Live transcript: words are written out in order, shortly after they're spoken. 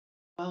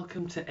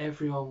Welcome to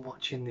everyone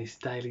watching this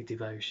daily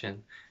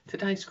devotion.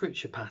 Today's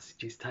scripture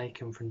passage is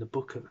taken from the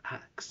book of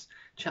Acts,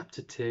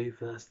 chapter 2,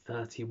 verse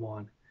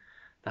 31.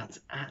 That's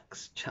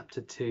Acts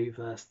chapter 2,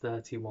 verse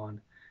 31.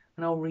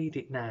 And I'll read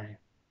it now.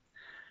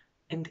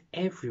 And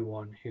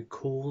everyone who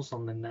calls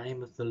on the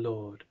name of the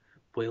Lord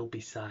will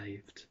be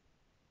saved.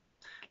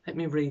 Let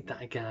me read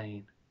that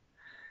again.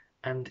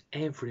 And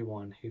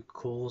everyone who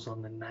calls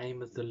on the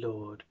name of the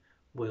Lord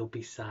will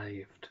be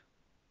saved.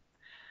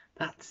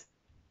 That's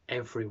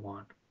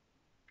everyone,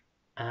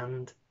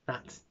 and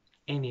that's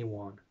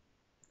anyone.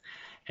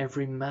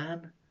 Every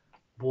man,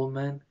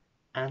 woman,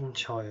 and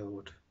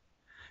child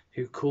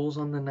who calls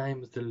on the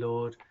name of the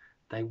Lord,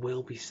 they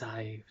will be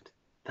saved.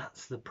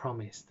 That's the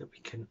promise that we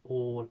can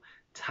all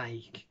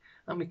take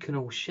and we can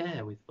all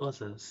share with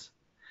others.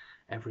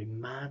 Every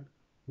man,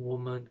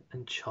 woman,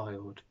 and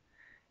child,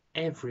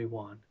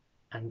 everyone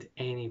and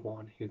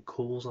anyone who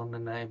calls on the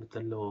name of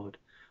the Lord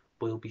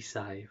will be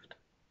saved.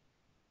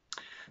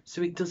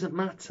 So it doesn't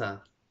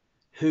matter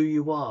who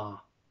you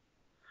are,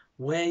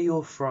 where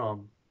you're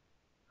from,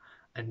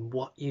 and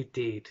what you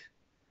did.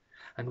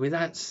 And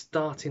without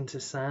starting to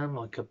sound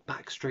like a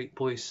Backstreet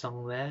Boys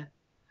song there,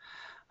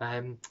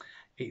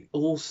 it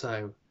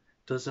also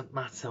doesn't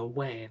matter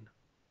when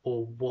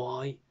or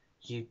why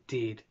you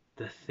did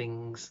the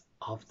things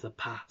of the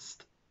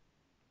past.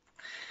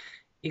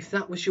 If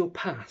that was your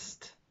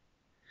past,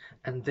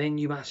 and then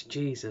you asked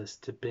Jesus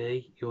to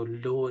be your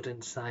Lord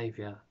and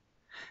Saviour,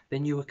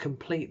 then you are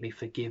completely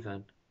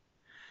forgiven.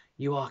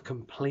 You are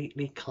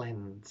completely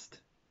cleansed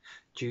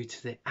due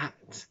to the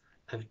act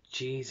of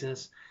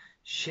Jesus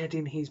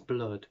shedding his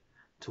blood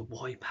to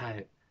wipe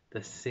out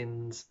the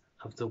sins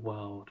of the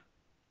world.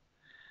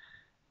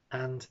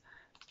 And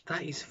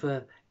that is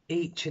for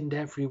each and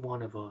every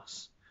one of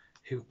us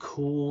who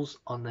calls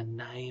on the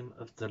name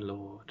of the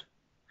Lord.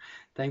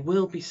 They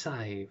will be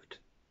saved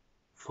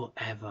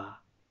forever.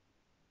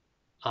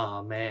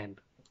 Amen.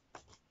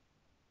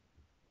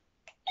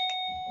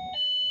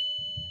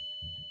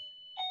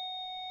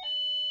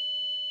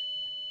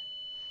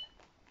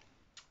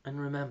 And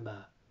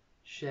remember,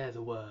 share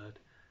the word,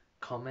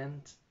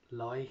 comment,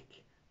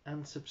 like,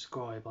 and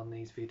subscribe on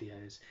these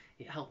videos.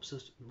 It helps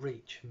us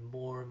reach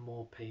more and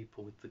more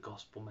people with the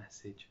gospel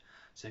message.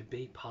 So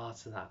be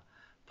part of that.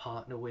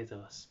 Partner with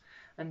us.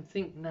 And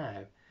think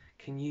now,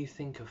 can you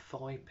think of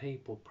 5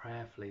 people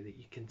prayerfully that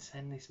you can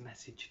send this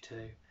message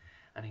to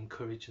and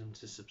encourage them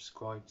to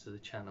subscribe to the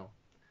channel?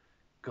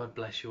 God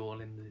bless you all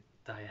in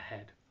the day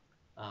ahead.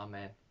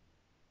 Amen.